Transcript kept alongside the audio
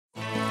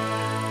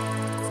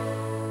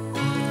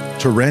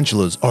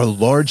Tarantulas are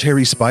large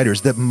hairy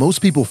spiders that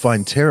most people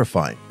find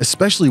terrifying,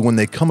 especially when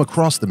they come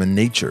across them in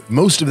nature.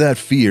 Most of that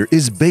fear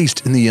is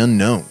based in the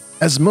unknown,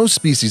 as most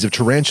species of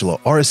tarantula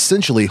are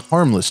essentially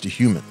harmless to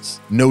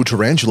humans. No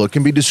tarantula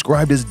can be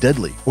described as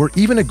deadly or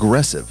even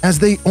aggressive, as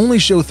they only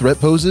show threat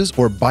poses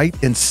or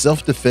bite in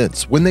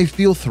self-defense when they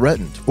feel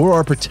threatened or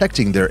are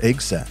protecting their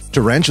egg sac.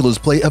 Tarantulas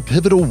play a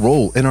pivotal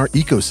role in our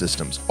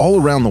ecosystems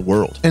all around the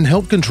world and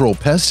help control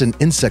pest and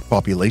insect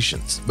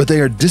populations, but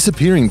they are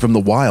disappearing from the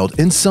wild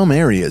in some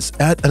areas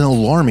at an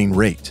alarming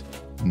rate.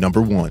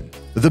 Number 1.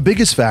 The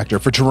biggest factor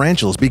for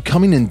tarantulas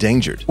becoming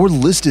endangered or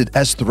listed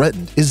as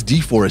threatened is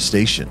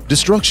deforestation.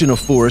 Destruction of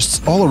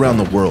forests all around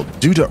the world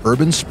due to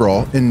urban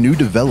sprawl and new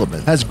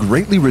development has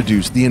greatly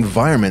reduced the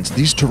environments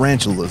these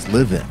tarantulas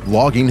live in.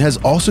 Logging has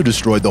also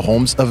destroyed the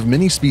homes of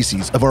many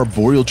species of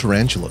arboreal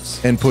tarantulas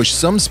and pushed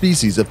some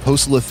species of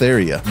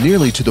Poecilotheria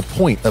nearly to the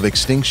point of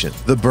extinction.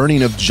 The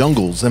burning of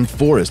jungles and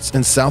forests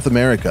in South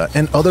America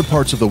and other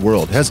parts of the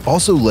world has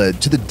also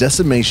led to the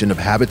decimation of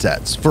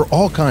habitats for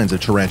all kinds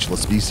of tarantula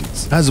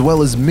species, as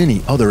well as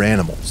many other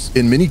animals.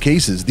 In many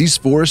cases, these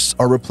forests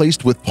are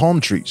replaced with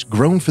palm trees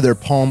grown for their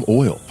palm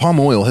oil. Palm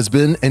oil has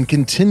been and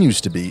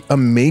continues to be a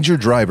major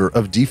driver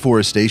of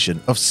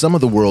deforestation of some of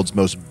the world's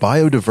most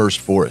biodiverse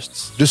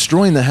forests,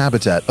 destroying the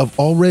habitat of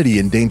already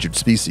endangered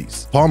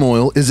species. Palm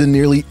oil is in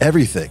nearly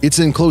everything. It's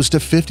in close to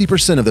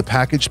 50% of the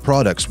packaged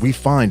products we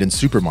find in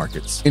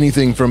supermarkets.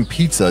 Anything from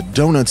pizza,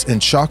 donuts, and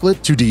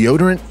chocolate to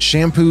deodorant,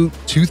 shampoo,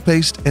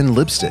 toothpaste, and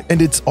lipstick.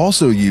 And it's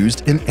also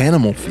used in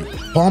animal feed.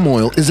 Palm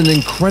oil is an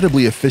incredibly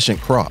efficient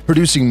crop,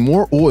 producing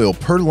more oil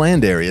per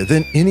land area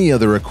than any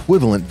other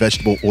equivalent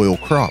vegetable oil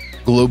crop.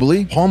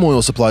 Globally, palm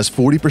oil supplies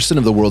 40%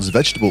 of the world's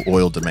vegetable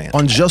oil demand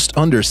on just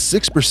under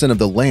 6% of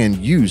the land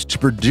used to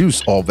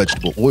produce all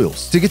vegetable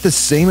oils. To get the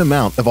same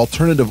amount of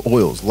alternative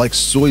oils like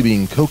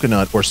soybean,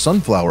 coconut, or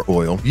sunflower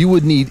oil, you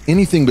would need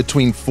anything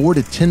between 4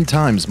 to 10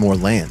 times more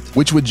land,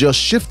 which would just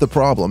shift the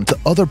problem to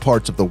other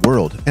parts of the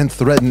world and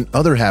threaten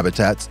other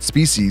habitats,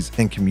 species,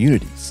 and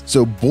communities.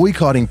 So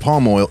boycotting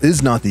palm oil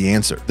is not the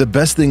answer. The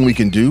best thing we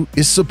can do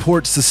is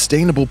support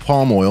sustainable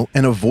palm oil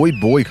and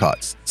avoid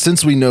boycotts,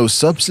 since we know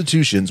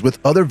substitutions with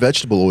other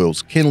vegetable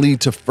oils can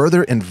lead to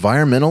further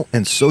environmental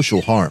and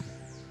social harm.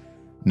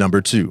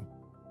 Number 2.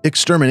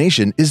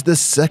 Extermination is the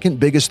second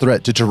biggest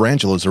threat to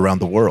tarantulas around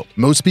the world.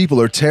 Most people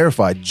are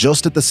terrified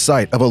just at the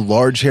sight of a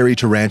large hairy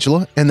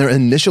tarantula, and their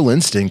initial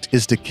instinct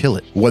is to kill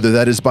it, whether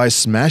that is by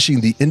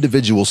smashing the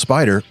individual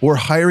spider or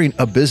hiring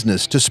a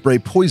business to spray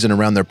poison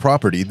around their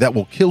property that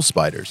will kill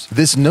spiders.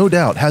 This no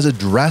doubt has a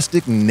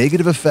drastic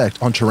negative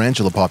effect on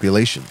tarantula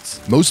populations.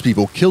 Most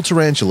people kill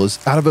tarantulas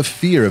out of a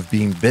fear of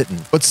being bitten,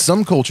 but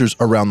some cultures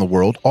around the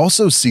world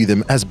also see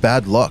them as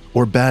bad luck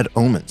or bad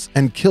omens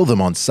and kill them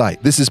on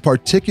sight. This is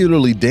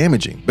particularly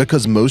damaging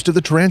because most of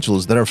the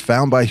tarantulas that are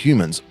found by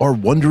humans are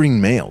wandering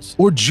males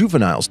or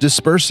juveniles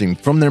dispersing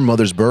from their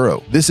mother's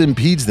burrow. This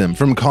impedes them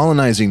from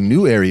colonizing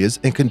new areas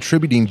and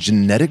contributing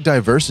genetic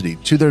diversity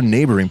to their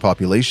neighboring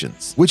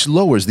populations, which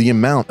lowers the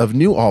amount of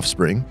new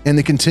offspring and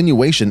the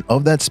continuation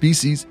of that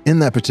species in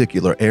that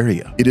particular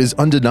area. It is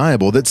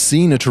undeniable that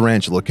seeing a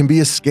tarantula can be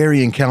a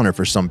scary encounter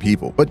for some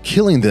people, but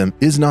killing them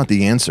is not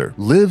the answer.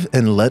 Live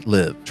and let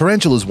live.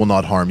 Tarantulas will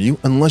not harm you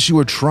unless you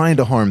are trying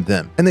to harm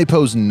them, and they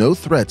pose no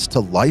threats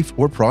to life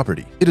or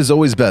property. It is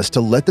always best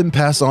to let them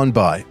pass on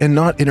by and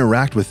not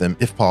interact with them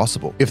if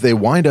possible. If they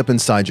wind up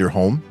inside your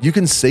home, you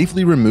can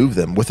safely remove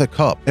them with a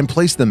cup and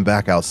place them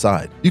back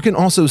outside. You can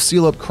also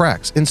seal up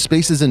cracks and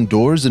spaces in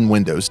doors and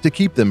windows to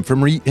keep them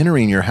from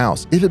re-entering your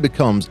house if it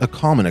becomes a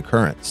common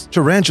occurrence.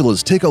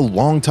 Tarantulas take a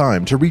long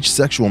time to reach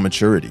sexual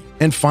maturity,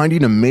 and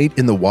finding a mate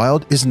in the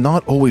wild is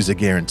not always a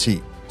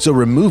guarantee. So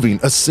removing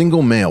a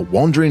single male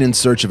wandering in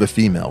search of a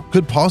female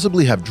could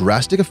possibly have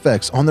drastic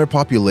effects on their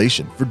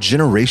population for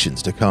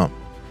generations to come.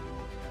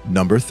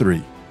 Number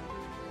 3.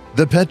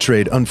 The pet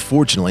trade,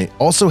 unfortunately,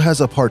 also has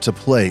a part to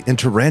play in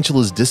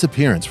tarantula's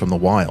disappearance from the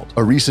wild.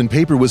 A recent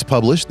paper was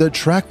published that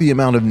tracked the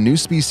amount of new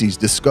species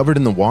discovered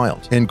in the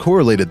wild and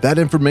correlated that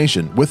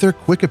information with their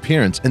quick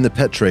appearance in the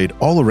pet trade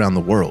all around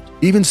the world.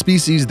 Even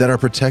species that are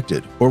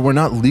protected or were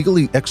not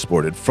legally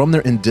exported from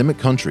their endemic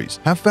countries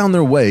have found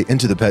their way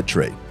into the pet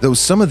trade, though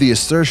some of the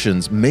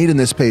assertions made in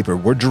this paper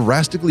were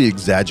drastically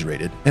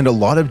exaggerated and a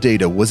lot of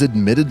data was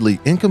admittedly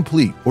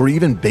incomplete or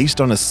even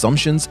based on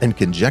assumptions and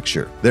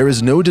conjecture. There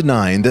is no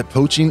denying that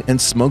poaching and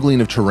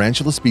smuggling of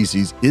tarantula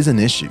species is an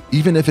issue,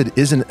 even if it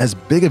isn't as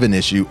big of an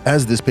issue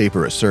as this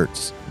paper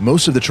asserts.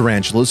 Most of the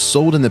tarantulas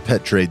sold in the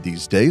pet trade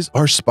these days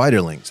are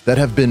spiderlings that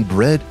have been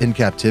bred in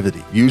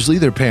captivity. Usually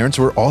their parents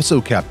were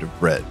also captive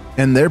bred,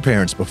 and their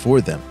parents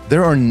before them.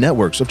 There are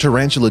networks of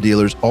tarantula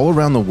dealers all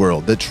around the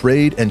world that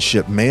trade and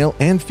ship male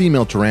and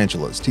female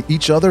tarantulas to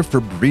each other for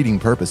breeding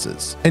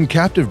purposes. And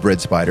captive bred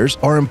spiders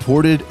are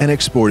imported and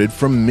exported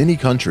from many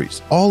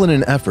countries, all in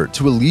an effort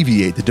to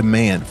alleviate the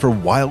demand for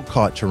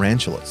wild-caught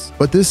tarantulas.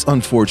 But this,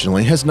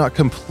 unfortunately, has not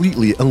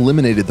completely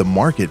eliminated the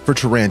market for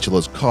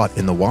tarantulas caught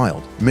in the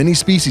wild. Many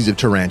species of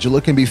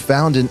tarantula can be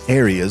found in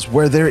areas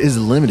where there is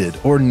limited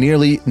or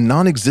nearly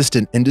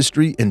non-existent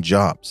industry and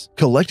jobs.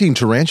 Collecting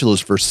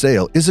tarantulas for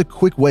sale is a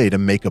quick way to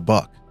make a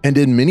buck. And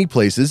in many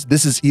places,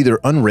 this is either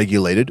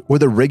unregulated or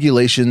the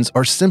regulations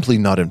are simply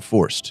not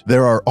enforced.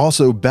 There are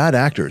also bad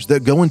actors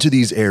that go into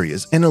these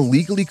areas and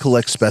illegally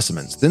collect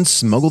specimens, then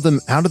smuggle them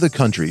out of the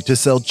country to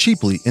sell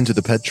cheaply into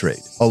the pet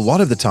trade. A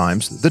lot of the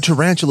times, the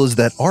tarantulas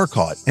that are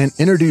caught and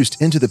introduced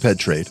into the pet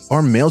trade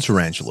are male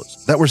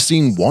tarantulas that were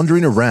seen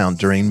wandering around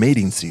during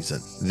mating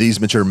season.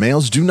 These mature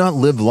males do not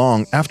live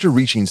long after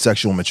reaching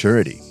sexual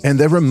maturity, and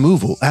their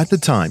removal at the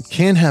time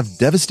can have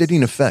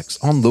devastating effects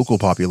on local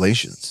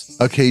populations.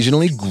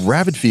 Occasionally,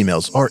 gravid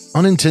females are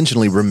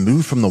unintentionally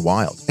removed from the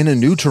wild, and a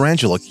new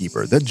tarantula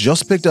keeper that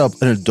just picked up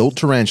an adult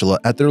tarantula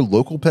at their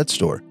local pet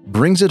store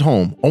brings it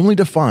home only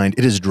to find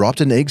it has dropped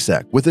an egg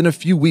sac within a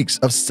few weeks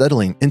of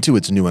settling into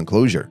its new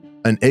enclosure.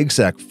 An egg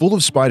sac full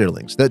of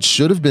spiderlings that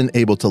should have been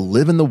able to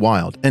live in the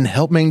wild and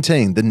help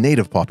maintain the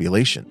native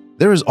population.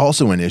 There is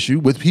also an issue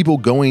with people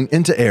going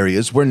into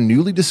areas where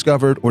newly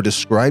discovered or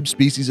described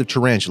species of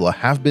tarantula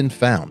have been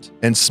found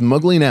and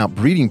smuggling out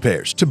breeding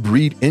pairs to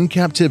breed in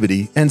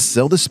captivity and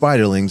sell the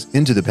spiderlings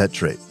into the pet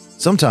trade.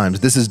 Sometimes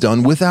this is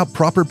done without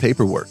proper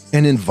paperwork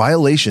and in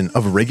violation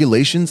of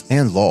regulations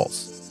and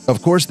laws.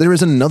 Of course, there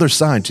is another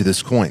side to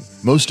this coin.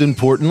 Most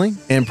importantly,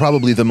 and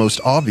probably the most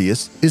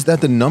obvious, is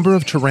that the number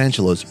of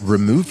tarantulas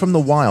removed from the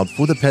wild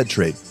for the pet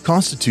trade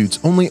constitutes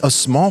only a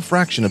small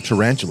fraction of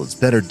tarantulas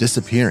that are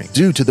disappearing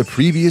due to the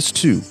previous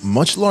two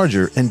much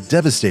larger and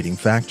devastating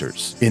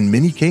factors. In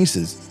many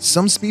cases,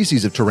 some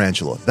species of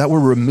tarantula that were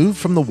removed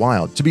from the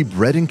wild to be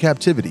bred in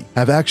captivity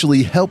have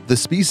actually helped the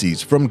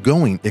species from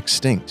going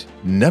extinct.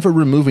 Never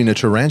removing a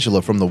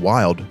tarantula from the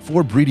wild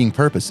for breeding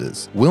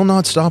purposes will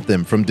not stop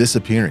them from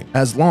disappearing,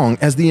 as long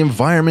as the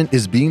environment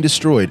is being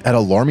destroyed at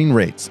alarming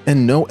rates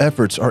and no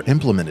efforts are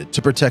implemented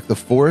to protect the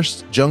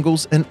forests,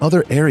 jungles, and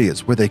other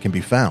areas where they can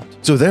be found.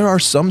 So there are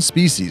some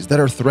species that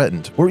are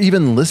threatened or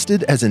even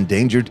listed as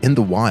endangered in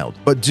the wild,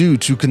 but due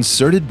to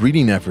concerted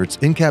breeding efforts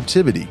in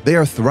captivity, they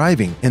are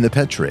thriving in the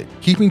pet trade.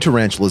 Keeping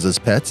tarantulas as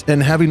pets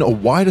and having a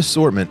wide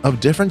assortment of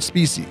different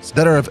species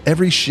that are of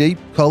every shape,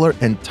 color,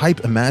 and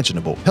type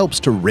imaginable helps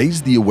to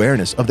raise the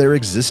awareness of their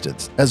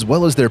existence as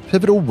well as their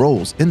pivotal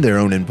roles in their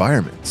own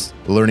environments.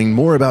 Learning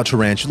more about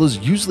tarantulas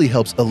usually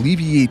helps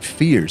alleviate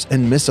fears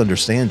and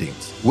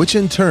misunderstandings, which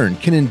in turn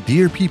can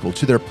endear people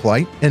to their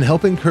plight and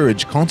help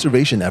encourage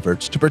conservation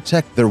efforts to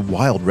protect their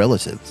wild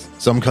relatives.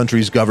 Some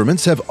countries'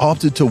 governments have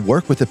opted to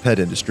work with the pet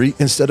industry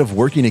instead of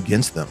working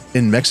against them.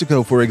 In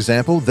Mexico, for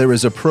example, there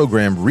is a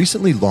program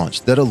recently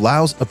launched that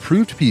allows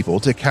approved people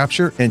to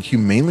capture and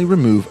humanely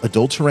remove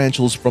adult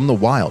tarantulas from the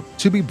wild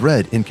to be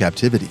bred in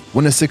captivity.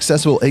 When a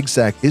successful egg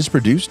sac is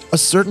produced, a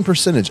certain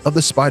percentage of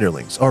the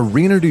spiderlings are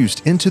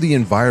reintroduced into the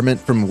environment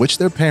from which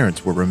their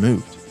parents were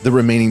removed. The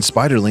remaining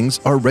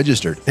spiderlings are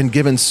registered and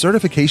given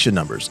certification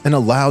numbers and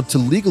allowed to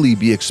legally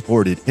be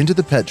exported into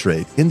the pet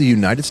trade in the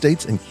United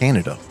States and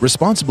Canada,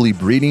 responsibly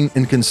breeding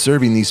and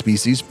conserving these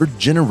species for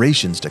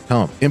generations to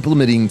come.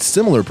 Implementing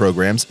similar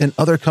programs in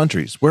other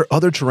countries where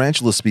other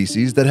tarantula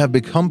species that have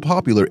become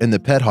popular in the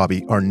pet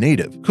hobby are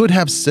native could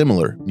have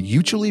similar,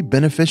 mutually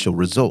beneficial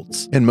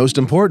results. And most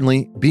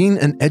importantly, being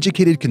an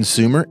educated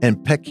consumer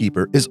and pet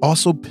keeper is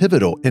also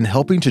pivotal in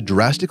helping to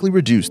drastically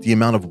reduce the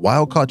amount of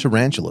wild-caught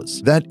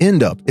tarantulas that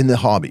end up in the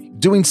hobby.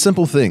 Doing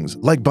simple things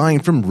like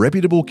buying from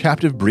reputable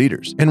captive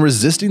breeders and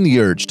resisting the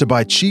urge to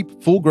buy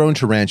cheap, full-grown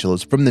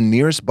tarantulas from the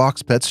nearest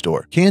box pet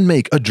store can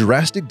make a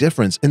drastic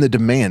difference in the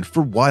demand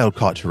for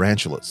wild-caught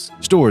tarantulas.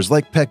 Stores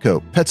like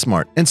Petco,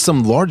 PetSmart, and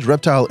some large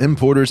reptile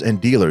importers and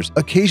dealers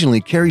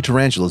occasionally carry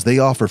tarantulas they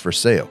offer for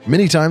sale.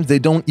 Many times they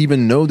don't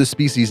even know the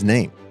species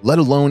name, let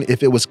alone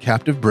if it was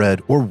captive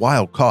bred or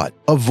wild caught.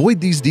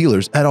 Avoid these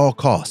dealers at all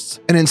costs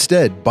and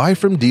instead buy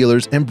from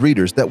dealers and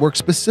breeders that work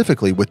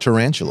specifically with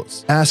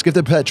tarantulas. Ask if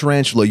the pet tarantula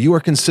you are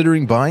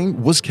considering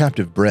buying was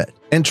captive bred,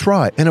 and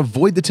try and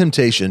avoid the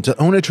temptation to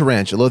own a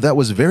tarantula that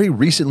was very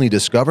recently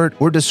discovered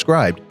or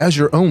described as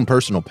your own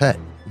personal pet.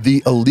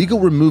 The illegal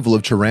removal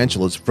of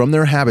tarantulas from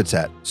their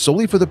habitat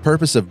solely for the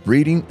purpose of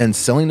breeding and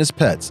selling as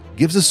pets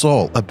gives us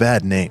all a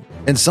bad name.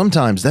 And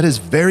sometimes that is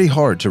very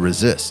hard to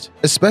resist,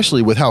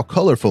 especially with how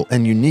colorful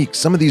and unique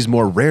some of these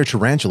more rare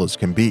tarantulas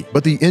can be.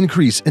 But the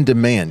increase in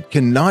demand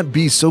cannot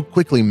be so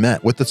quickly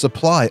met with the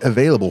supply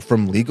available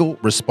from legal,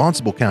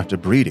 responsible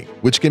captive breeding,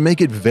 which can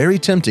make it very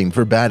tempting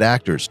for bad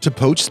actors to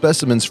poach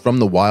specimens from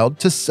the wild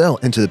to sell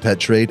into the pet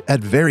trade at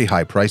very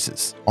high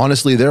prices.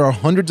 Honestly, there are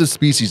hundreds of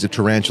species of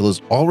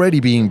tarantulas already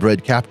being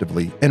bred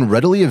captively and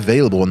readily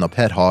available in the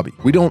pet hobby.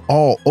 We don't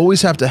all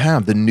always have to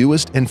have the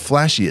newest and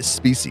flashiest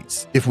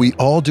species. If we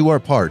all do our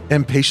part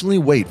and patiently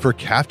wait for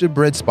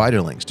captive-bred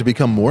spiderlings to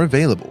become more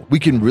available, we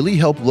can really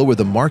help lower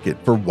the market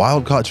for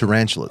wild-caught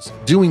tarantulas,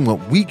 doing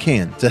what we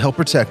can to help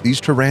protect these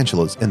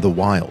tarantulas in the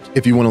wild.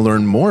 If you want to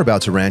learn more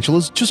about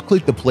tarantulas, just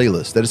click the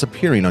playlist that is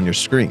appearing on your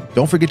screen.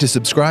 Don't forget to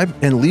subscribe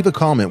and leave a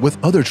comment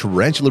with other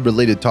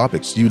tarantula-related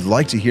topics you'd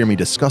like to hear me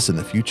discuss in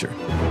the future.